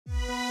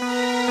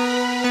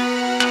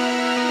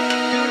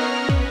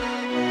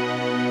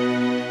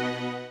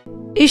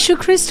यीशु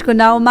ख्रीष्टको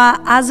नाउँमा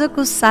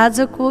आजको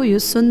साँझको यो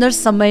सुन्दर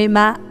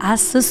समयमा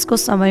आशिषको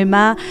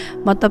समयमा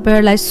म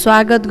तपाईहरुलाई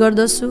स्वागत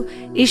गर्दछु।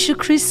 यीशु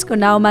ख्रीष्टको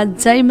नाउँमा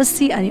जय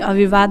मसीह अनि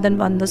अभिवादन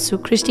भन्दछु।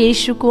 ख्रीष्ट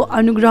येशूको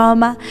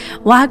अनुग्रहमा,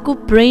 उहाँको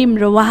प्रेम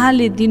र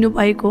उहाँले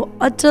दिनुभएको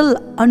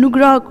अचल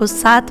अनुग्रहको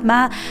साथमा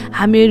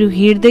हामीहरू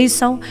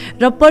हिँड्दैछौँ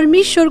र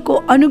परमेश्वरको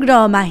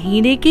अनुग्रहमा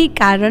हिँडेकै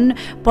कारण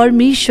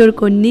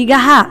परमेश्वरको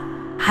निगाह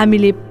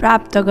हामीले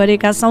प्राप्त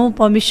गरेका छौँ।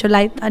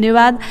 परमेश्वरलाई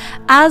धन्यवाद।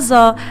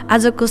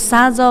 आजको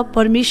साँझ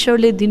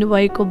परमेश्वरले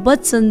दिनुभएको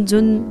वचन,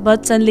 जुन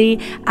वचनले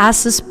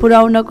आशिष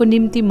पुर्याउनको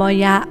निम्ति म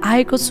यहाँ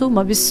आएको छु, म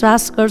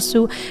विश्वास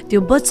गर्छु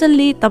त्यो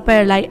वचनले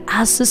तपाईहरुलाई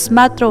आशिष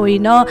मात्र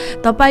होइन,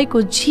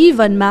 तपाईको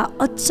जीवनमा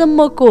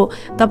अचम्मको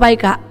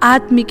तपाईका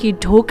आत्मिकी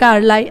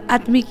ढोकाहरूलाई,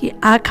 आत्मिकी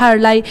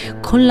आँखाहरूलाई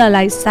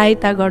खुल्नलाई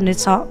सहायता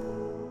गर्नेछ।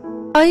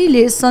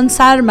 अहिले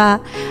संसारमा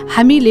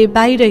हामीले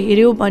बाहिर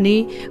हेर्यौं भने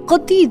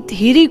कति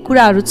धेरै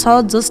कुराहरू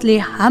छ जसले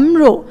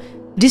हाम्रो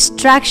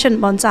डिस्ट्र्याक्सन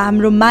भन्छ,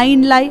 हाम्रो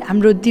माइन्डलाई,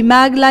 हाम्रो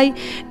दिमागलाई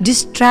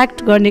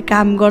डिस्ट्र्याक्ट गर्ने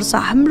काम गर्छ,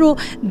 हाम्रो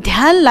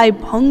ध्यानलाई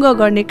भङ्ग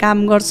गर्ने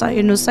काम गर्छ।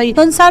 हेर्नुहोस् है,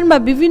 संसारमा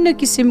विभिन्न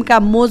किसिमका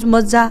मोज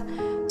मजा,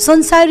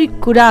 संसारिक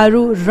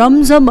कुराहरू,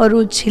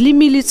 रमझमहरू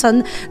झिलिमिली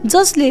छन्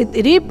जसले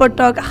धेरै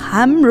पटक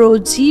हाम्रो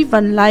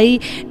जीवनलाई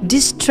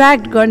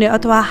डिस्ट्र्याक्ट गर्ने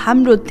अथवा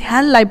हाम्रो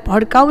ध्यानलाई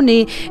भड्काउने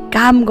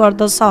काम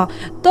गर्दछ।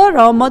 तर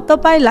म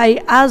तपाईलाई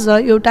आज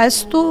एउटा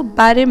यस्तो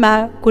बारेमा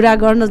कुरा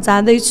गर्न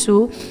जाँदैछु,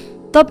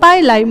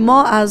 तपाईलाई म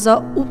आज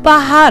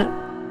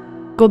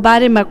उपहारको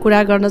बारेमा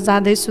कुरा गर्न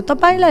जाँदैछु।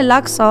 तपाईलाई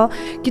लाग्छ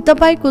कि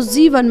तपाईको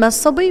जीवनमा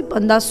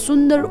सबैभन्दा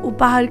सुन्दर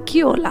उपहार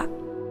के होला?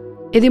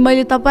 यदि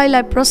मैले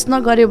तपाईलाई प्रश्न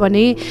गरेँ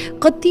भने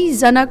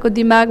कतिजनाको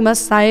दिमागमा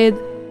सायद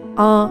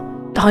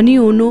धनी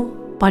हुनु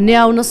भन्ने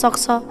आउन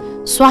सक्छ,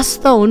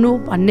 स्वास्थ्य हुनु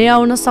भन्ने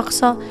आउन सक्छ,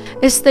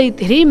 यस्तै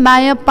धेरै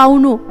माया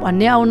पाउनु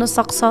भन्ने आउन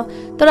सक्छ।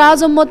 तर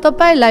आज म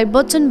तपाईलाई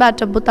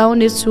वचनबाट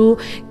बताउने छु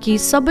कि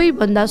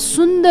सबैभन्दा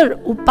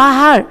सुन्दर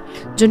उपहार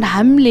जुन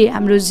हामीले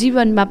हाम्रो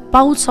जीवनमा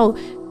पाउँछौँ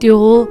त्यो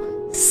हो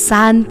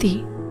शान्ति।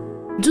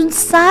 जुन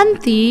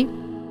शान्ति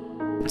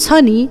छ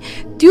नि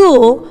त्यो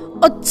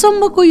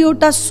अचम्मको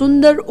एउटा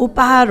सुन्दर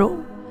उपहार हो।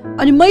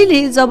 अनि मैले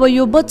जब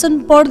यो वचन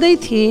पढ्दै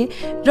थिएँ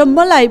र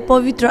मलाई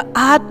पवित्र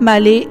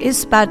आत्माले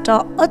यसबाट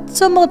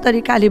अचम्म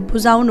तरिकाले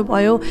बुझाउनु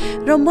भयो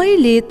र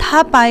मैले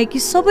थाहा पाएँ कि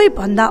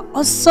सबैभन्दा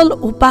असल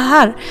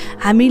उपहार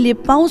हामीले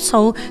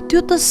पाउँछौँ त्यो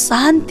त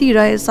शान्ति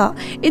रहेछ।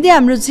 यदि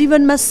हाम्रो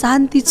जीवनमा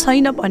शान्ति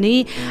छैन भने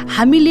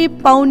हामीले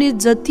पाउने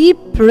जति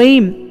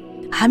प्रेम,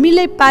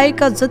 हामीले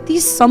पाएका जति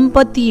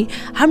सम्पत्ति,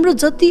 हाम्रो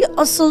जति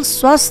असल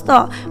स्वास्थ्य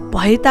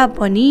भए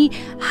तापनि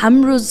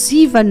हाम्रो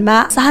जीवनमा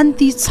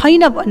शान्ति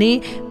छैन भने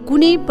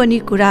कुनै पनि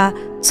कुरा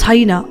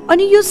छैन।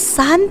 अनि यो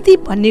शान्ति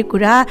भन्ने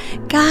कुरा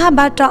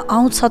कहाँबाट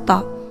आउँछ त?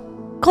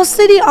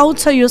 कसरी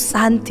आउँछ यो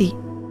शान्ति?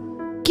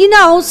 किन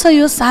आउँछ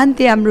यो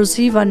शान्ति हाम्रो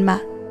जीवनमा?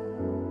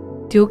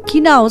 त्यो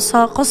किन आउँछ,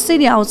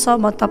 कसरी आउँछ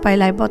म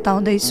तपाईलाई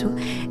बताउँदैछु।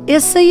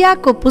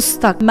 यशायाको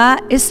पुस्तकमा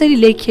यसरी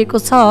लेखिएको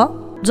छ,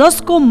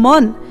 जसको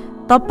मन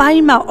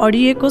तपाईमा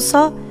अडिएको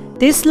छ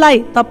त्यसलाई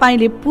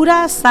तपाईले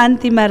पुरा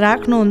शान्तिमा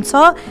राख्नुहुन्छ,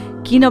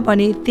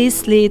 किनभने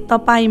त्यसले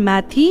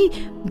तपाईमाथि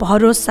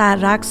भरोसा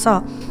राख्छ।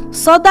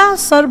 सदा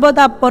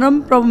सर्वदा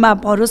परमप्रभुमा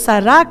भरोसा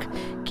राख,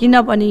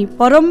 किनभने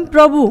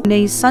परमप्रभु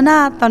नै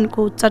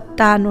सनातनको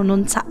चट्टान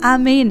हुनुहुन्छ।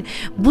 आमेन।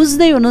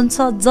 बुझ्दै हुनुहुन्छ,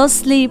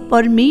 जसले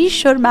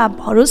परमेश्वरमा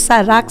भरोसा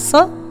राख्छ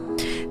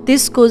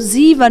त्यसको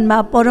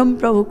जीवनमा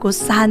परमप्रभुको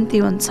शान्ति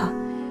हुन्छ।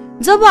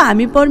 जब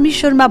हामी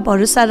परमेश्वरमा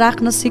भरोसा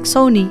राख्न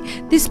सिक्छौँ नि,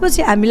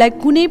 त्यसपछि हामीलाई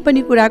कुनै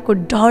पनि कुराको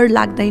डर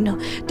लाग्दैन।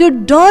 त्यो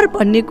डर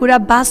भन्ने कुरा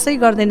बासै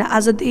गर्दैन।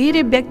 आज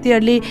धेरै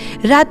व्यक्तिहरूले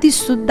राति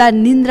सुत्दा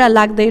निन्द्रा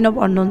लाग्दैन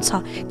भन्नुहुन्छ।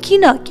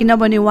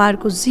 किनभने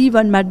उहाँहरूको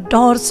जीवनमा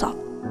डर छ,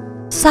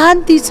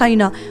 शान्ति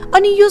छैन।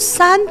 अनि यो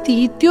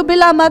शान्ति त्यो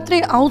बेला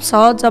मात्रै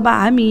आउँछ जब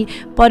हामी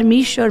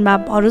परमेश्वरमा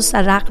भरोसा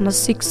राख्न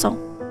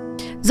सिक्छौँ।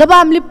 जब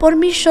हामीले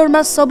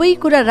परमेश्वरमा सबै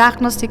कुरा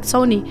राख्न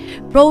सिक्छौँ नि,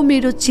 प्रभु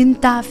मेरो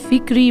चिन्ता,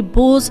 फिक्री,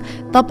 बोझ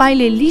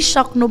तपाईले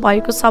लिइसक्नु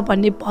भएको छ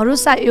भन्ने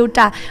भरोसा,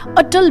 एउटा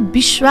अटल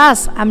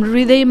विश्वास हाम्रो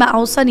हृदयमा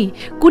आउँछ नि,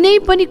 कुनै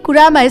पनि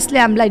कुरामा यसले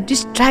हामीलाई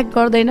डिस्ट्र्याक्ट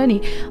गर्दैन नि,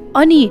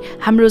 अनि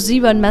हाम्रो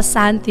जीवनमा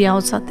शान्ति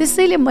आउँछ।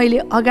 त्यसैले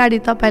मैले अगाडि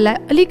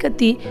तपाईलाई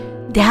अलिकति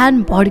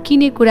ध्यान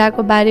भड्किने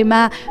कुराको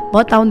बारेमा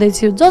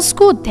बताउँदैछु।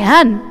 जसको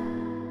ध्यान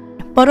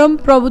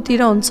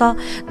परमप्रभुतिर हुन्छ,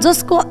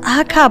 जसको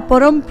आँखा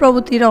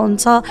परमप्रभुतिर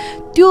हुन्छ,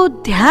 त्यो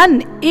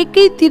ध्यान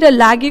एकैतिर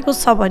लागेको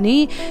छ भने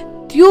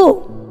त्यो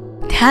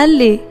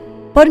ध्यानले,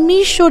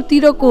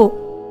 परमेश्वरतिरको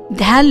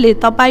ध्यानले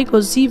तपाईको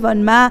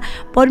जीवनमा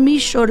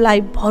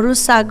परमेश्वरलाई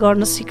भरोसा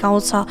गर्न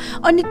सिकाउँछ।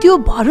 अनि त्यो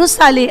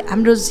भरोसाले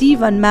हाम्रो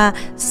जीवनमा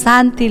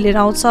शान्ति लिएर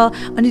आउँछ।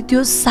 अनि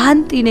त्यो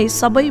शान्ति नै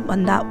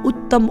सबैभन्दा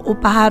उत्तम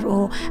उपहार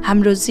हो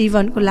हाम्रो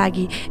जीवनको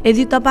लागि।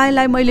 यदि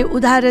तपाईलाई मैले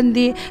उदाहरण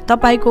दिएँ,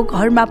 तपाईको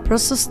घरमा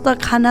प्रशस्त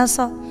खाना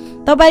छ,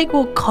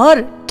 तपाईको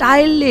घर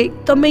टाइलले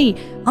एकदमै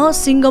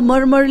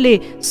सिङ्गमरमरले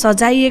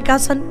सजाइएका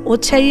छन्,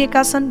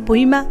 ओछ्याइएका छन्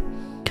भुइँमा,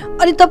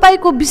 अनि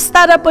तपाईको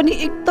बिस्तारा पनि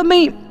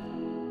एकदमै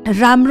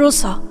राम्रो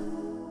छ,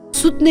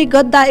 सुत्ने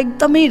गद्दा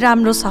एकदमै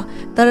राम्रो छ,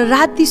 तर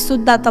राति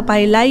सुत्दा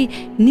तपाईलाई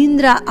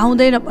निन्द्रा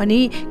आउँदैन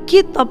भने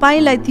के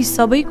तपाईलाई ती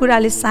सबै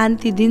कुराले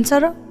शान्ति दिन्छ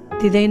र?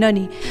 दिँदैन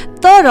नि।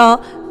 तर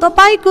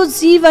तपाईको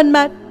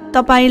जीवनमा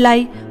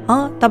तपाईलाई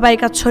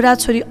तपाईका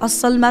छोराछोरी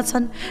असलमा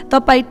छन्,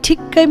 तपाईँ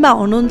ठिक्कैमा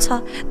हुनुहुन्छ,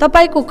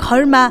 तपाईको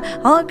घरमा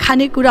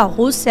खानेकुरा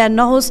होस् या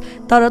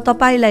नहोस्, तर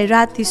तपाईलाई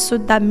राति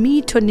सुत्दा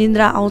मिठो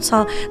निन्द्रा आउँछ,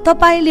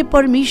 तपाईले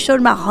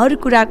परमेश्वरमा हर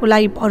कुराको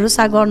लागि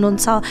भरोसा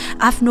गर्नुहुन्छ,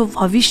 आफ्नो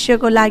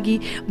भविष्यको लागि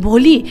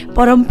भोलि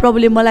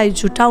परमप्रभुले मलाई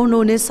झुटाउनु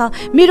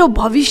हुनेछ, मेरो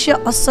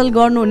भविष्य असल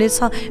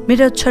गर्नुहुनेछ,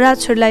 मेरो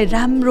छोराछोरीलाई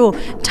राम्रो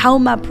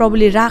ठाउँमा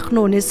प्रभुले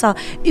राख्नुहुनेछ,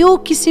 यो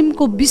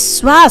किसिमको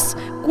विश्वास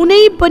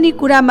कुनै पनि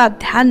कुरामा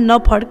ध्यान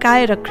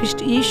नफड्काएर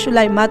ख्रीष्ट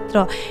येशूलाई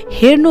मात्र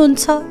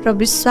हेर्नुहुन्छ र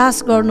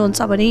विश्वास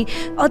गर्नुहुन्छ भने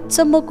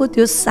अचम्मको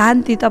त्यो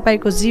शान्ति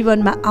तपाईको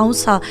जीवनमा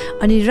आउँछ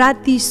अनि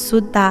राति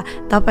सुत्दा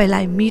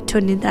तपाईलाई मिठो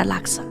निद्रा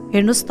लाग्छ।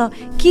 हेर्नुस् त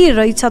के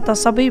रहेछ त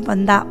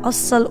सबैभन्दा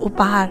असल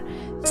उपहार,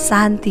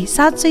 शान्ति।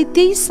 साँच्चै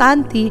त्यही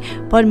शान्ति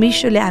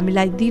परमेश्वरले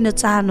हामीलाई दिन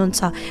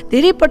चाहनुहुन्छ।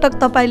 धेरै पटक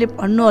तपाईले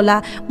भन्नुहोला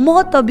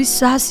म त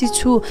विश्वासी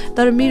छु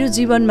तर मेरो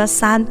जीवनमा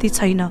शान्ति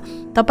छैन।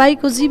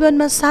 तपाईको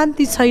जीवनमा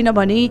शान्ति छैन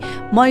भने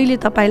मैले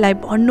तपाईलाई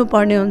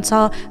भन्नुपर्ने हुन्छ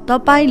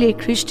तपाईले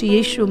ख्रीष्ट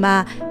येशूमा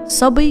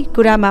सबै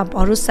कुरामा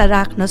भरोसा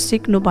राख्न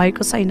सिक्नु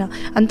भएको छैन।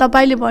 अनि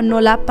तपाईले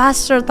भन्नुहोला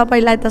पास्टर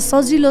तपाईलाई त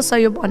सजिलो छ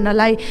यो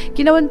भन्नलाई,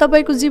 किनभने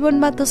तपाईको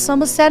जीवनमा त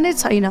समस्या नै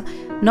छैन।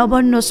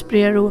 नभन्नुहोस्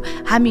प्रियहरू,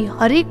 हामी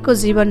हरेकको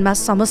जीवनमा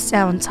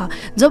समस्या हुन्छ।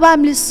 जब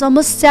हामीले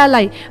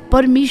समस्यालाई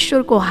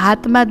परमेश्वरको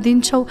हातमा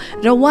दिन्छौँ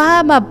र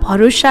उहाँमा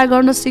भरोसा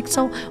गर्न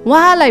सिक्छौँ,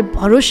 उहाँलाई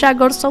भरोसा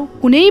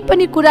गर्छौँ, कुनै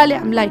पनि कुराले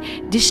हामीलाई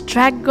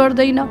डिस्ट्र्याक्ट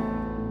गर्दैन,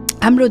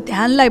 हाम्रो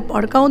ध्यानलाई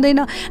भड्काउँदैन,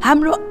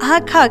 हाम्रो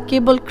आँखा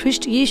केवल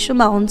ख्रीष्ट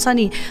येशूमा हुन्छ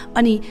नि,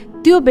 अनि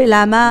त्यो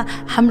बेलामा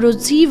हाम्रो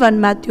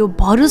जीवनमा त्यो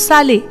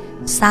भरोसाले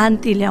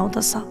शान्ति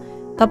ल्याउँदछ।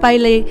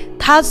 तपाईलाई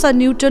थाहा छ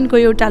न्युटनको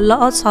एउटा ल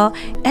छ,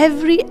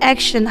 every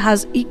action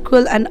has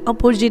equal and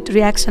opposite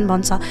reaction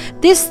भन्छ।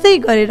 त्यस्तै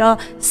गरेर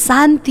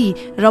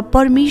शान्ति र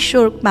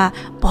परमेश्वरमा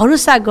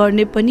भरोसा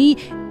गर्ने पनि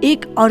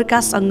एक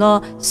अर्कासँग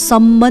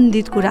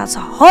सम्बन्धित कुरा छ।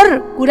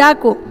 हर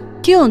कुराको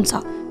के हुन्छ,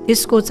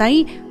 त्यसको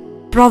चाहिँ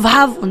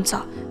प्रभाव हुन्छ,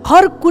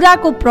 हर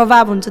कुराको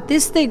प्रभाव हुन्छ।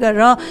 त्यस्तै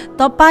गरेर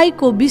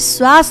तपाईको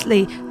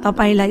विश्वासले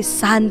तपाईलाई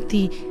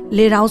शान्ति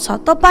लिएर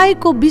आउँछ।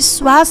 तपाईको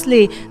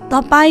विश्वासले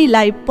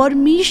तपाईलाई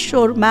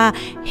परमेश्वरमा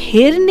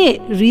हेर्ने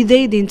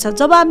हृदय दिन्छ।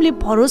 जब हामीले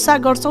भरोसा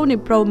गर्छौँ नि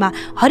प्रभुमा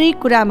हरेक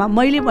कुरामा,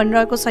 मैले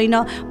भनिरहेको छैन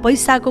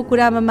पैसाको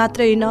कुरामा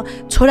मात्रै होइन,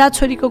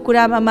 छोराछोरीको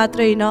कुरामा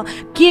मात्रै होइन,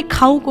 के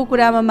खाउँको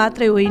कुरामा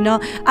मात्रै होइन,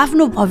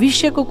 आफ्नो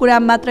भविष्यको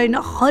कुरामा मात्रै होइन,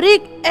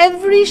 हरेक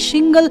एभ्री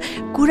सिङ्गल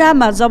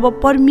कुरामा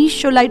जब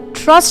परमेश्वरलाई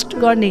ट्रस्ट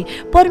गर्ने,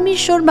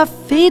 परमेश्वरमा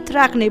फेथ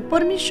राख्ने,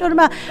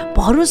 परमेश्वरमा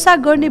भरोसा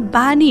गर्ने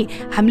बानी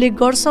हामीले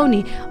गर्छौँ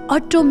नि,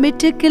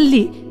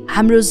 अटोमेटिकल्ली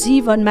हाम्रो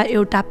जीवनमा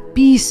एउटा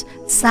पिस,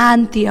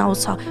 शान्ति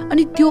आउँछ।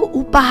 अनि त्यो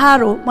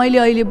उपहार हो। मैले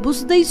अहिले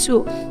बुझ्दैछु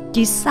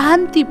कि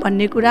शान्ति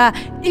भन्ने कुरा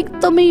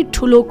एकदमै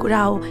ठुलो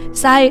कुरा हो।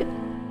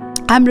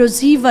 सायद हाम्रो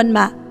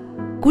जीवनमा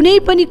कुनै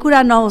पनि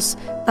कुरा नहोस्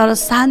तर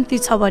शान्ति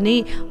छ भने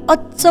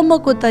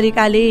अचम्मको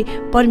तरिकाले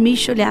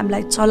परमेश्वरले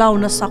हामीलाई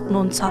चलाउन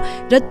सक्नुहुन्छ।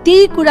 र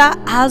त्यही कुरा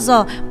आज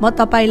म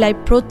तपाईलाई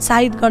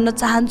प्रोत्साहित गर्न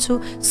चाहन्छु।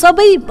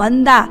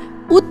 सबैभन्दा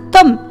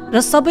उत्तम र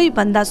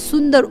सबैभन्दा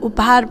सुन्दर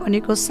उपहार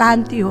भनेको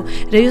शान्ति हो।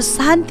 र यो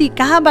शान्ति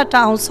कहाँबाट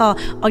आउँछ?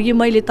 अघि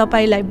मैले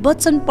तपाईलाई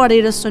वचन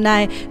पढेर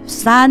सुनाएँ,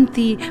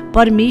 शान्ति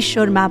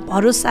परमेश्वरमा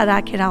भरोसा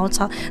राखेर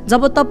आउँछ।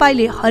 जब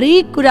तपाईले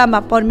हरेक कुरामा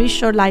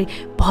परमेश्वरलाई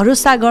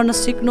भरोसा गर्न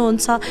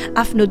सिक्नुहुन्छ,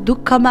 आफ्नो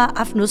दुःखमा,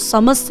 आफ्नो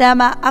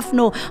समस्यामा,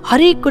 आफ्नो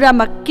हरेक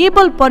कुरामा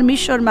केवल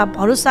परमेश्वरमा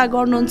भरोसा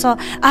गर्नुहुन्छ,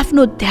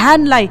 आफ्नो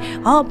ध्यानलाई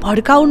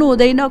भड्काउनु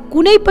हुँदैन।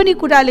 कुनै पनि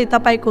कुराले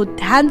तपाईको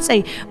ध्यान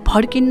चाहिँ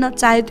भड्किन्न,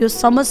 चाहे त्यो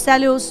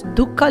समस्याले होस्,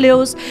 दुःखले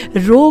होस्,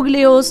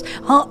 रोगले होस्,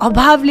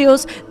 अभावले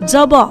होस्।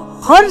 जब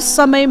हर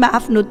समयमा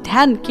आफ्नो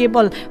ध्यान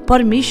केवल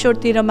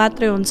परमेश्वरतिर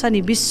मात्रै हुन्छ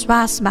नि,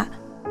 विश्वासमा,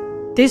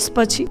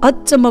 त्यसपछि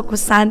अचम्मको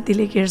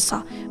शान्तिले घेर्छ।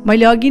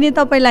 मैले अघि नै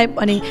तपाईलाई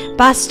भने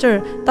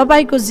पास्टर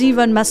तपाईको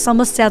जीवनमा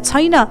समस्या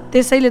छैन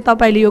त्यसैले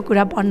तपाईले यो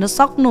कुरा भन्न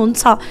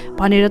सक्नुहुन्छ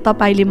भनेर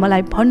तपाईले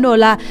मलाई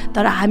भन्नुहोला,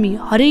 तर हामी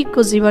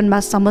हरेकको जीवनमा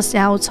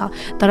समस्या आउँछ।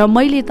 तर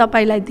मैले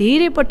तपाईलाई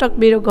धेरै पटक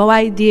मेरो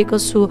गवाही दिएको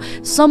छु,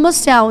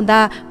 समस्या आउँदा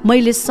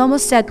मैले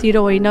समस्यातिर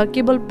होइन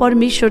केवल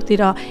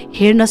परमेश्वरतिर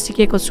हेर्न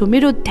सिकेको छु।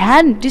 मेरो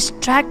ध्यान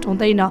डिस्ट्र्याक्ट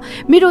हुँदैन,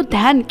 मेरो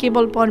ध्यान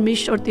केवल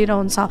परमेश्वरतिर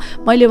हुन्छ।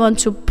 मैले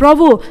भन्छु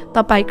प्रभु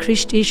तपाईँ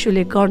ख्रीष्ट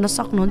येशूले गर्न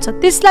सक्नुहुन्छ,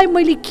 त्यसलाई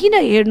मैले किन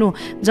हेर्नु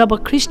जब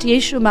ख्रीष्ट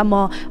येशूमा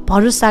म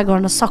भरोसा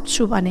गर्न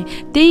सक्छु भने।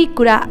 त्यही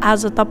कुरा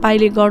आज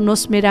तपाईले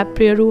गर्नुहोस् मेरा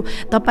प्रियहरू।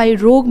 तपाईँ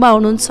रोगमा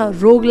हुनुहुन्छ,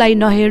 रोगलाई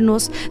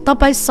नहेर्नुहोस्,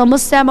 तपाईँ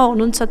समस्यामा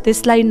हुनुहुन्छ,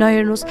 त्यसलाई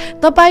नहेर्नुहोस्।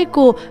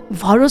 तपाईँको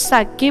भरोसा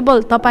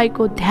केवल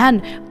तपाईँको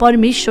ध्यान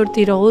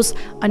परमेश्वरतिर होस्।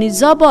 अनि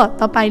जब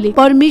तपाईँले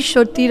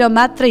परमेश्वरतिर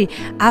मात्रै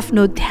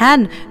आफ्नो ध्यान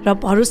र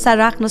भरोसा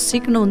राख्न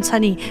सिक्नुहुन्छ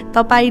नि,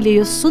 तपाईँले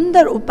यो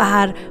सुन्दर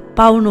उपहार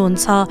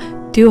पाउनुहुन्छ,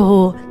 त्यो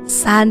हो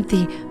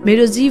शान्ति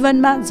मेरो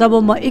जीवनमा जब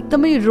म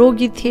एकदमै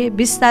रोगी थिएँ,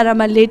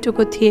 बिस्तारामा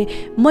लेटेको थिएँ,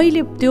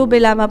 मैले त्यो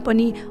बेलामा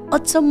पनि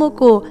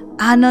अचम्मको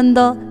आनन्द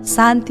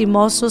शान्ति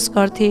महसुस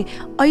गर्थेँ।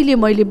 अहिले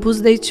मैले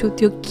बुझ्दैछु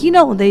त्यो किन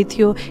हुँदै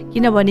थियो,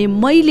 किनभने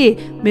मैले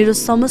मेरो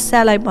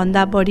समस्यालाई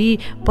भन्दा बढी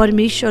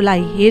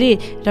परमेश्वरलाई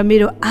हेरेँ र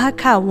मेरो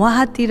आँखा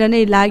उहाँतिर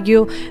नै लाग्यो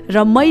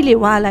र मैले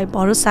उहाँलाई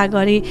भरोसा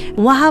गरेँ,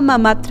 उहाँमा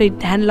मात्रै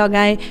ध्यान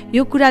लगाएँ।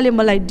 यो कुराले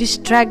मलाई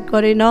डिस्ट्र्याक्ट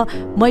गरेन,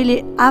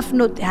 मैले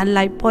आफ्नो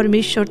ध्यानलाई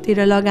परमेश्वरतिर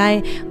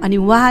लगाएँ अनि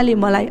उहाँले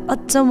मलाई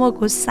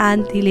अचम्मको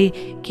शान्तिले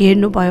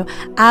घेर्नुभयो।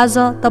 आज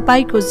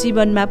तपाईँको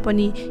जीवनमा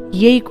पनि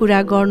यही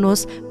कुरा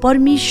गर्नुहोस्,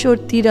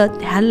 परमेश्वरतिर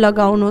ध्यान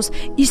लगाउनुहोस्।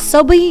 यी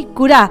सबै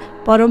कुरा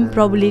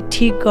परमप्रभुले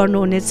ठिक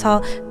गर्नुहुनेछ।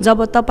 जब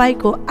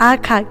तपाईँको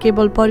आँखा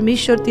केवल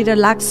परमेश्वरतिर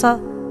लाग्छ,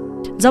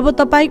 जब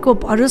तपाईँको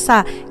भरोसा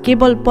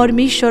केवल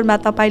परमेश्वरमा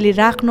तपाईँले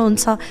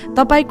राख्नुहुन्छ,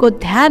 तपाईँको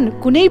ध्यान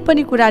कुनै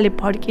पनि कुराले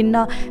भड्किन्न,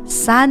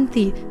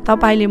 शान्ति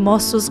तपाईँले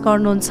महसुस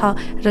गर्नुहुन्छ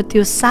र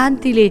त्यो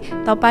शान्तिले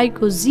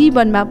तपाईँको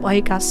जीवनमा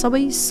भएका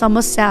सबै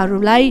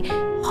समस्याहरूलाई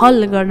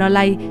हल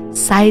गर्नलाई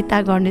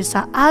सहायता गर्नेछ।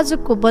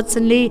 आजको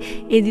वचनले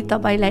यदि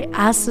तपाईँलाई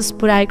आशिष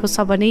पुर्याएको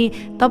छ भने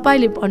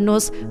तपाईँले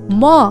भन्नुहोस्,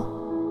 म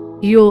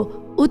यो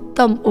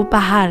उत्तम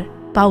उपहार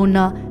पाउन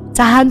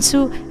चाहन्छु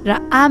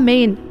र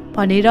आमेन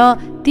भनेर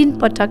 3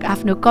 पटक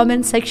आफ्नो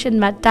कमेन्ट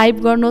सेक्सनमा टाइप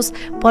गर्नुहोस्।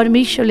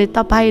 परमेश्वरले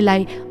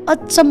तपाईँलाई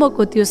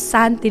अचम्मको त्यो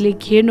शान्तिले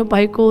घेर्नु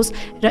भएको होस्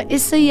र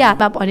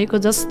यसैयामा भनेको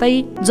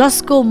जस्तै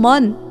जसको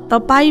मन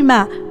तपाईँमा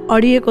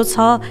अडिएको छ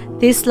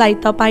त्यसलाई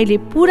तपाईँले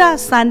पुरा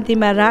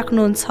शान्तिमा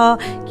राख्नुहुन्छ,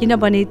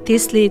 किनभने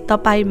त्यसले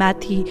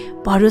तपाईँमाथि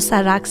भरोसा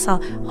राख्छ।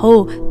 हो,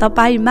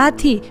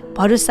 तपाईँमाथि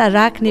भरोसा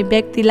राख्ने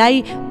व्यक्तिलाई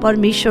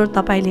परमेश्वर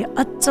तपाईँले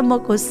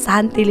अचम्मको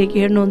शान्तिले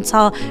घेर्नुहुन्छ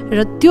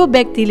र त्यो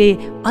व्यक्तिले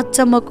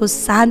अचम्मको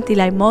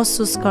शान्तिलाई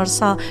महसुस गर्छ।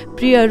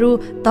 प्रियहरू,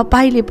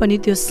 तपाईँले पनि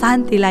त्यो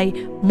शान्तिलाई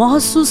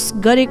महसुस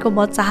गरेको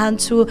म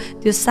चाहन्छु,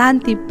 त्यो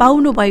शान्ति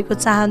पाउनु भएको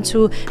चाहन्छु।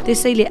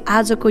 त्यसैले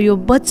आजको यो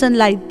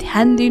वचनलाई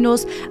ध्यान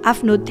दिनुहोस्,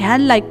 आफ्नो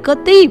ध्यानलाई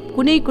कतै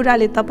कुनै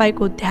कुराले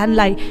तपाईँको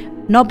ध्यानलाई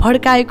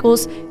नभड्काएको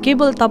होस्,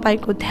 केवल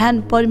तपाईँको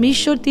ध्यान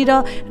परमेश्वरतिर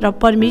र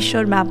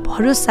परमेश्वरमा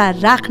भरोसा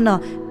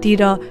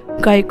राख्नतिर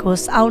गएको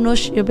होस्।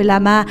 आउनुहोस्, यो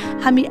बेलामा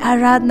हामी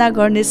आराधना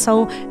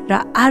गर्नेछौँ र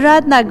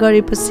आराधना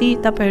गरेपछि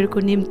तपाईँहरूको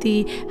निम्ति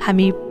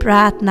हामी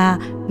प्रार्थना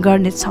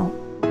गर्नेछौँ।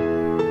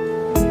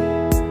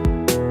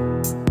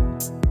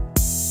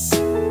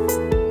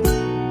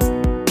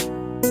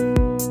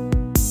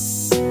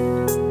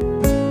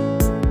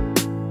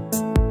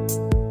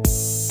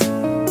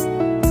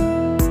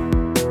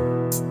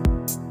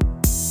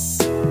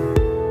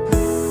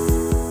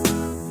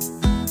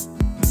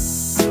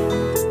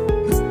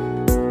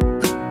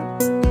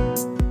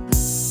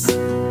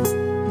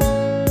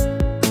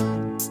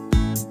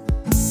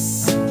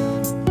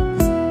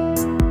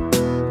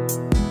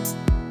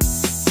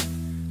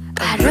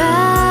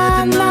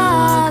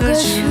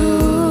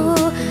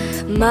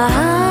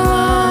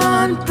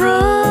 महान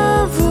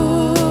प्रभु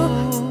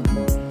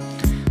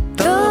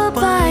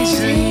तपाईं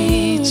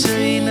चाहिँ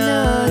छैन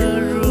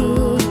अरू,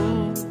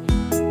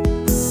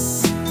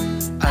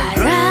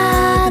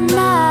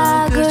 आराधना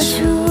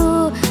गर्छु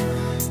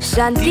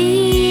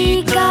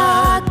शान्तिका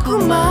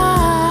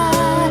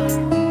कुमार,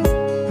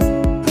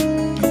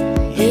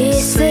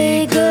 यसै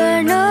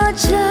गर्न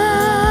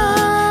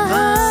चाहन्छु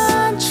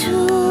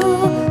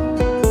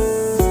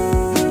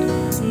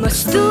म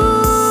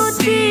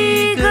स्तुति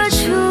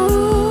गर्छु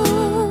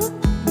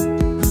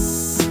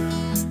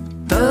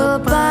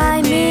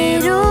तपाईं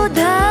मेरो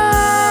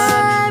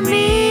धार्मिकता,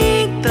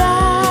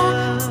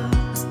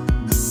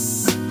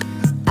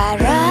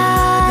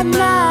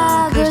 आराधना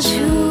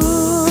गर्छु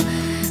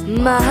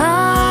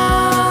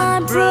महान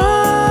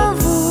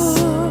प्रभु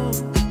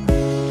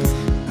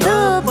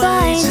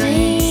तपाईं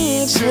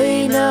चाहिँ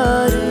छैन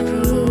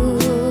अरू,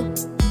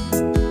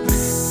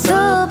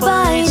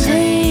 तपाईं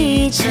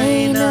चाहिँ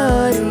छैन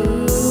अरू,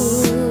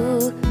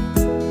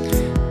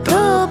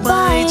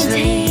 तपाईं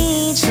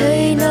चाहिँ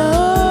छैन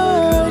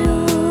अरू।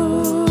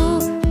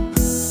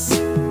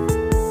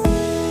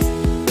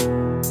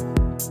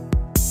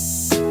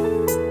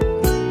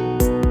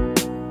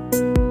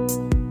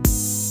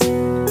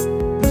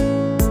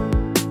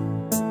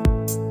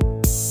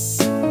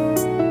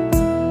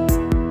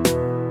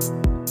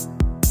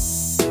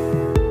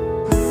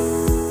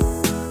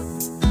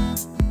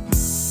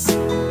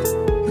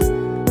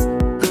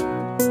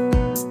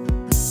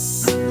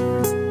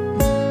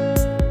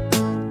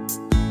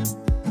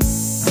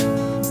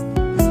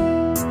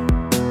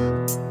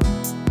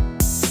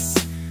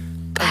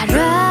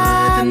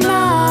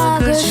 आराधना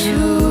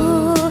गर्छु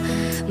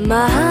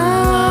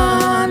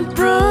महान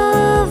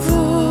प्रभु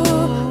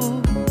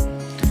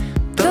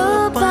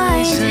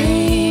तपाईं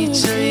चाहिँ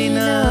छैन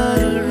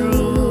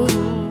अरू,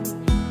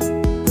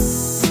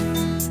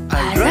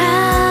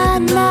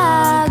 आराधना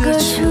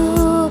गर्छु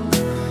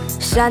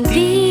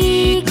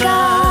शान्तिका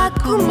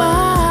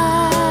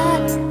कुमार,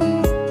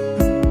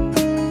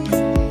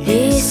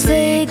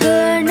 यसै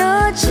गर्न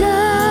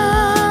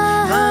चाहन्छु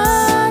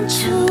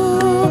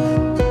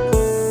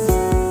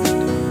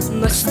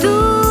म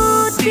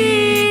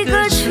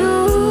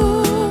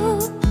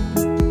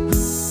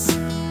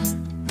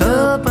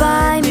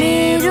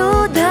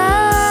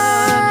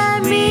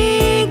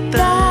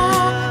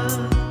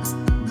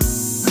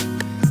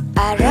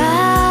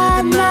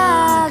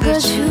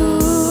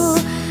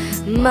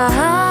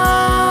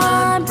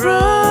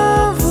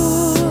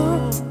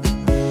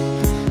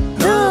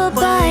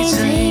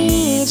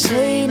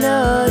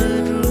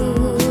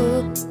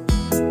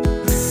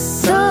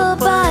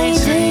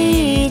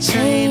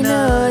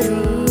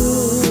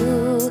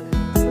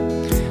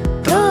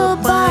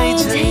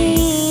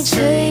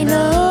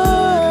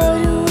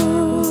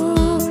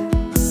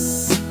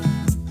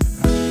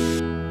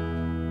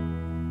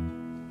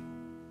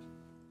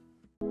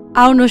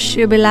आउनुहोस्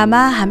यो बेलामा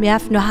हामी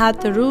आफ्नो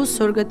हातहरू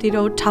स्वर्गतिर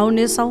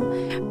उठाउनेछौँ,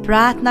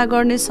 प्रार्थना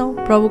गर्नेछौँ।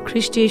 प्रभु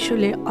ख्रीष्ट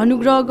येशूले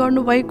अनुग्रह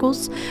गर्नुभएको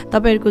होस्,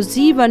 तपाईँहरूको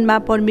जीवनमा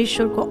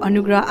परमेश्वरको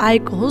अनुग्रह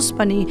आएको होस्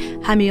पनि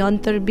हामी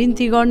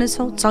अन्तर्विन्ती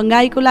गर्नेछौँ,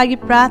 चङ्गाईको लागि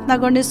प्रार्थना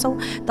गर्नेछौँ।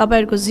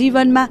 तपाईँहरूको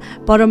जीवनमा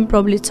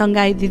परमप्रभुले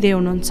चङ्गाई दिँदै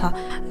हुनुहुन्छ।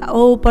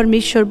 ओ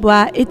परमेश्वर बुवा,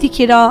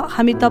 यतिखेर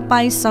हामी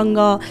तपाईँसँग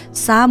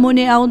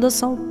सामुने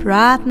आउँदछौँ,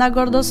 प्रार्थना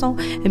गर्दछौँ,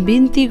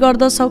 बिन्ती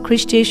गर्दछौँ।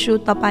 ख्रीष्ट येशू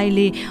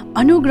तपाईँले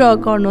अनुग्रह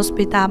गर्नुहोस्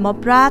पिता। म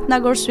प्रार्थना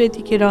गर्छु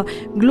यतिखेर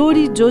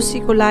ग्लोरी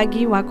जोशीको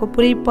लागि, उहाँको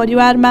पुरै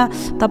परिवारमा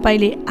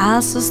तपाईँले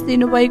आशिष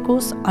दिनुभएको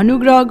होस्,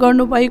 अनुग्रह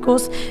गर्नुभएको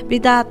होस्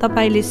पिता।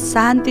 तपाईँले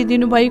शान्ति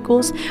दिनुभएको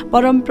होस्।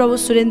 परमप्रभु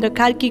सुरेन्द्र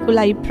कार्कीको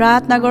लागि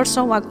प्रार्थना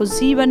गर्छौँ, उहाँको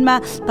जीवनमा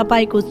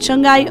तपाईँको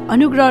चङ्गाई,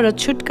 अनुग्रह र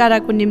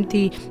छुटकाराको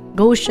निम्ति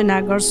घोषणा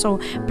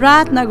गर्छौँ,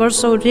 प्रार्थना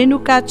गर्छौँ।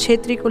 रेणुका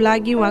छेत्रीको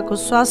लागि उहाँको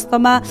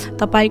स्वास्थ्यमा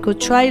तपाईँको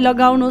छुवाई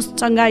लगाउनुहोस्,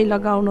 चङ्गाई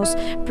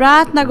लगाउनुहोस्।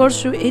 प्रार्थना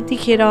गर्छु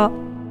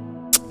यतिखेर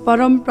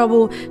परमप्रभु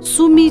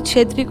सुमी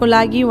छेत्रीको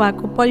लागि,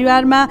 उहाँको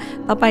परिवारमा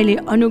तपाईँले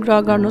अनुग्रह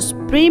गर्नुहोस्।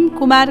 प्रेम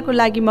कुमारको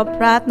लागि म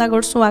प्रार्थना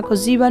गर्छु, उहाँको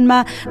जीवनमा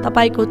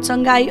तपाईँको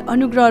चङ्गाई,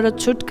 अनुग्रह र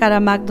छुटकारा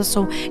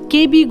माग्दछौँ।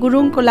 केबी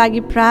गुरुङको लागि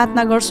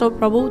प्रार्थना गर्छौँ,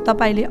 प्रभु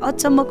तपाईँले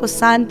अचम्मको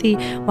शान्ति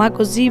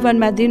उहाँको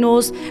जीवनमा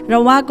दिनुहोस्। र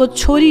उहाँको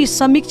छोरी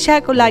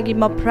समीक्षाको लागि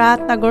म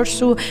प्रार्थना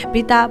गर्छु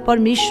पिता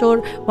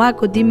परमेश्वर,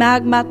 उहाँको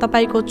दिमागमा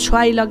तपाईँको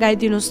छुवाई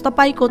लगाइदिनुहोस्,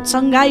 तपाईँको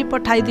चङ्गाई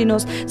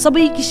पठाइदिनुहोस्।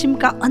 सबै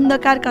किसिमका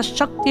अन्धकारका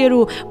शक्तिहरू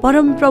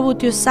परमप्रभु,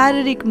 त्यो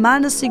शारीरिक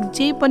मानसिक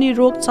जे पनि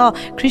रोग छ,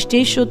 ख्रीष्ट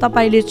येशू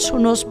तपाईँले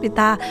छुनुहोस्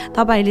पिता,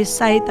 तपाईँले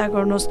सहायता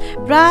गर्नुहोस्।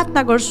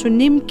 प्रार्थना गर्छु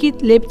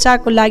निम्कित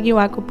लेप्चाको लागि,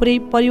 उहाँको पुरै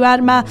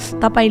परिवारमा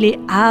तपाईँले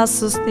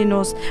आशिष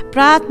दिनुहोस्।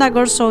 प्रार्थना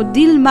गर्छौँ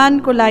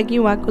दिलमानको लागि,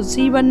 उहाँको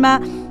जीवनमा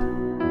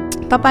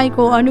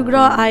तपाईँको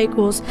अनुग्रह आएको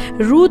होस्।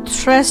 रुथ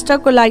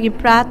श्रेष्ठको लागि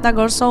प्रार्थना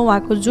गर्छौँ,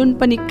 उहाँको जुन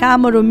पनि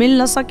कामहरू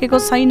मिल्न सकेको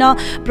छैन,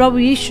 प्रभु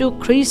यीशु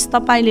ख्रीष्ट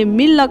तपाईँले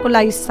मिल्नको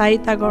लागि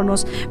सहायता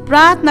गर्नुहोस्।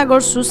 प्रार्थना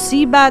गर्छु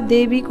शिवा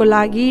देवीको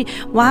लागि,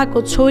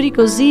 उहाँको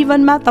छोरीको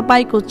जीवनमा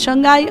तपाईँको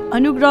चङ्गाई,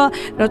 अनुग्रह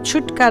र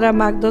छुटकारा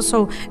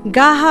माग्दछौँ।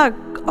 गाहक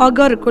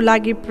अगरको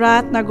लागि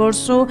प्रार्थना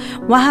गर्छु,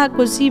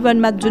 उहाँको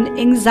जीवनमा जुन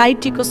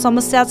एङ्जाइटीको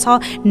समस्या छ,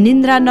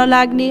 निन्द्रा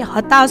नलाग्ने,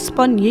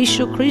 हताशपन,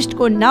 यीशु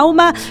ख्रीष्टको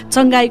नाउँमा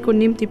चङ्गाईको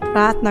निम्ति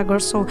प्रार्थना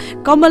गर्छौँ।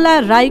 कमला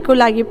राईको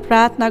लागि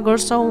प्रार्थना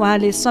गर्छौँ,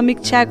 उहाँले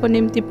समीक्षाको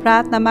निम्ति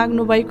प्रार्थना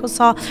माग्नु भएको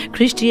छ।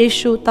 ख्रीष्ट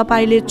येशू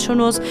तपाईँले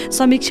छुनुहोस्,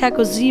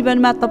 समीक्षाको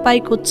जीवनमा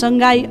तपाईँको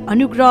चङ्गाई,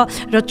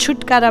 अनुग्रह र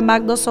छुटकारा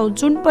माग्दछौँ।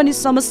 जुन पनि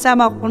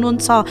समस्यामा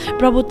हुनुहुन्छ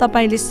प्रभु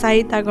तपाईँले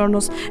सहायता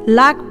गर्नुहोस्।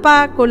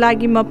 लाक्पाको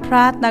लागि म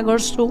प्रार्थना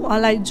गर्छु,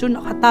 उहाँलाई जुन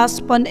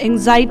हताशपन,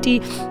 एङ्जाइटी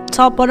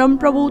छ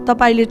परमप्रभु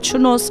तपाईँले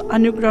छुनुहोस्,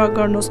 अनुग्रह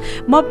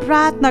गर्नुहोस्। म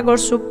प्रार्थना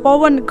गर्छु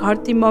पवन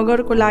घरती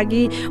मगरको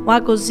लागि,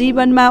 उहाँको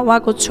जीवनमा,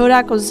 उहाँको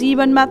छोराको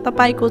जीवनमा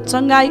तपाईँको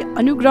चङ्गाई,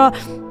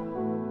 अनुग्रह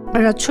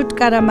र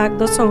छुटकारा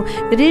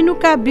माग्दछौँ।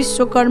 रेणुका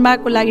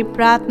विश्वकर्माको लागि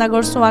प्रार्थना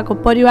गर्छौँ, उहाँको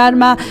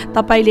परिवारमा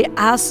तपाईँले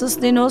आशिष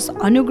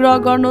दिनुहोस्, अनुग्रह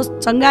गर्नुहोस्,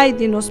 चङ्गाई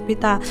दिनुहोस्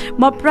पिता।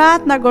 म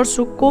प्रार्थना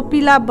गर्छु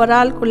कोपिला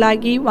बरालको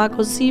लागि,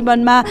 उहाँको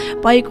जीवनमा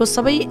भएको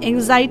सबै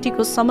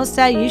एङ्जाइटीको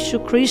समस्या यीशु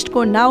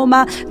ख्रीष्टको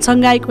नाउँमा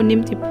चङ्गाईको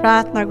निम्ति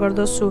प्रार्थना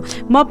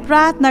गर्दछु। म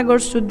प्रार्थना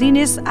गर्छु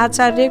दिनेश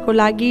आचार्यको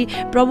लागि,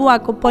 प्रभु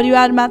उहाँको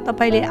परिवारमा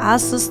तपाईँले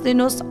आशिष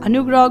दिनुहोस्,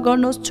 अनुग्रह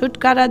गर्नुहोस्,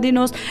 छुटकारा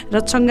दिनुहोस् र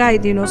चङ्गाई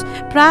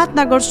दिनुहोस्।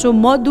 प्रार्थना गर्छु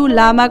मधु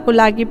लामाको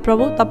लागि,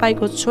 प्रभु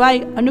तपाईँको छुवाई,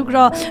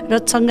 अनुग्रह र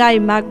चङ्गाई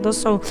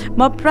माग्दछौँ।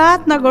 म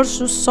प्रार्थना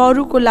गर्छु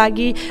सरुको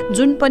लागि,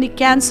 जुन पनि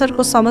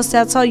क्यान्सरको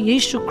समस्या छ,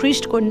 यीशु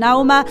ख्रीष्टको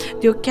नाउँमा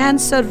त्यो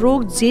क्यान्सर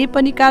रोग जे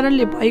पनि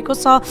कारणले भएको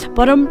छ,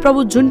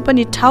 परमप्रभु जुन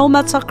पनि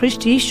ठाउँमा छ,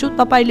 ख्रीष्ट यीशु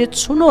तपाईँले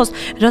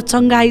छुनुहोस् र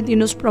चङ्गाई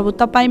दिनुहोस्। प्रभु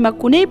तपाईँमा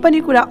कुनै पनि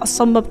कुरा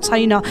असम्भव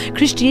छैन।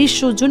 ख्रीष्ट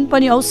यीशु जुन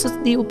पनि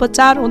औषधि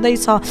उपचार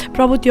हुँदैछ,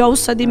 प्रभु त्यो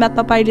औषधिमा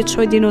तपाईँले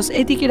छोइदिनुहोस्।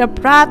 यतिखेर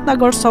प्रार्थना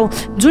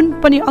गर्छौँ जुन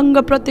पनि अङ्ग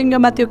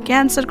प्रत्यङ्गमा त्यो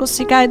क्यान्सरको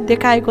शिकायत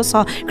देखाएको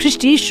छ,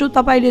 ख्रीष्ट यीशु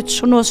तपाईँले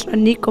छुनुहोस् र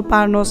निको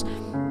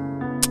पार्नुहोस्।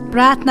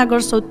 प्रार्थना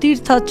गर्छौँ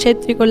तीर्थ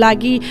छेत्रीको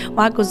लागि,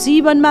 उहाँको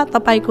जीवनमा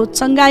तपाईँको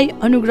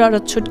चङ्गाई, अनुग्रह र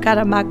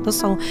छुटकारा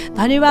माग्दछौँ।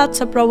 धन्यवाद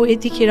छ प्रभु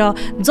यतिखेर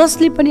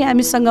जसले पनि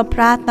हामीसँग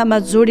प्रार्थनामा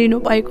जोडिनु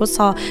भएको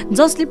छ,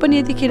 जसले पनि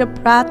यतिखेर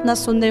प्रार्थना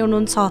सुन्दै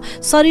हुनुहुन्छ,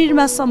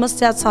 शरीरमा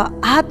समस्या छ,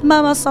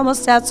 आत्मामा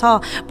समस्या छ,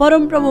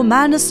 परमप्रभु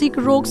मानसिक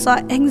रोग छ,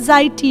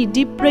 एङ्जाइटी,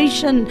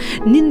 डिप्रेसन,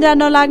 निन्द्रा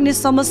नलाग्ने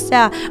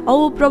समस्या, औ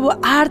प्रभु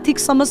आर्थिक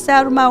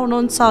समस्याहरूमा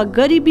हुनुहुन्छ,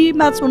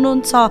 गरिबीमा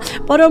हुनुहुन्छ,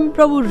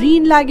 परमप्रभु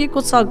ऋण लागेको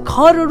छ,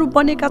 घरहरू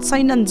बनेका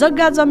छैनन्,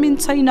 जग्गा जमिन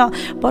छैन,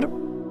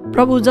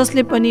 प्रभु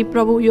जसले पनि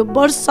प्रभु यो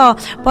वर्ष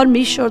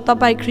परमेश्वर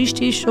तपाईँ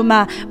ख्रीष्ट येशूमा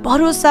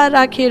भरोसा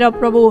राखेर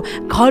प्रभु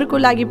घरको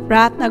लागि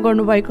प्रार्थना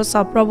गर्नुभएको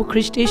छ, प्रभु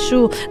ख्रीष्ट येशू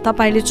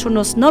तपाईँले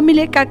छुनुहोस्।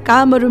 नमिलेका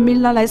कामहरू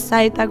मिल्नलाई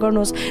सहायता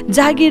गर्नुहोस्,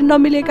 जागिर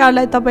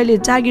नमिलेकाहरूलाई तपाईँले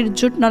जागिर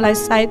जुट्नलाई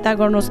सहायता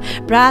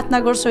गर्नुहोस्। प्रार्थना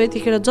गर्छौँ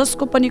यतिखेर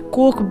जसको पनि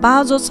कोख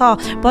बाँझो छ,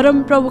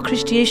 परमप्रभु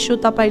ख्रीष्ट येशू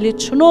तपाईँले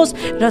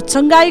छुनुहोस् र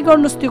चङ्गाई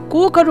गर्नुहोस्। त्यो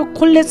कोखहरू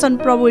खुल्नेछन्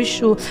प्रभु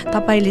येशू,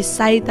 तपाईँले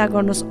सहायता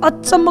गर्नुहोस्,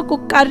 अचम्मको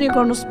कार्य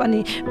गर्नुहोस् पनि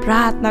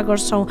प्रार्थना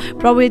गर्छौँ।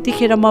 प्रभु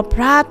यतिखेर म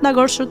प्रार्थना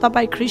गर्छु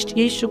तपाईँ ख्रीष्ट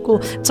येशूको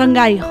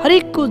चङ्गाई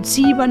हरेकको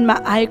जीवनमा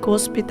आएको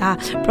होस् पिता।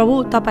 प्रभु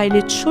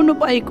तपाईँले छुनु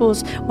भएको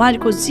होस्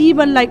उहाँहरूको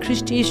जीवनलाई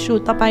ख्रीष्ट येशू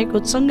तपाईँको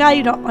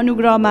चङ्गाई र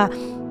अनुग्रहमा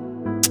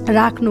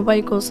राख्नु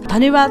भएको होस्।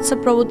 धन्यवाद छ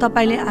प्रभु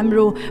तपाईँले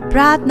हाम्रो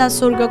प्रार्थना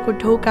स्वर्गको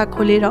ढोका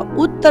खोलेर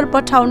उत्तर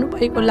पठाउनु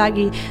भएको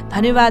लागि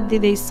धन्यवाद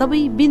दिँदै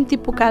सबै बिन्ती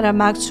पुकारा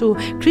माग्छु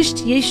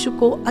ख्रीष्ट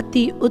येशूको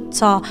अति उच्च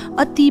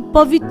अति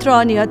पवित्र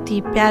अनि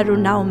अति प्यारो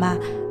नाउँमा।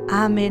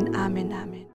 आमेन आमेन आमेन।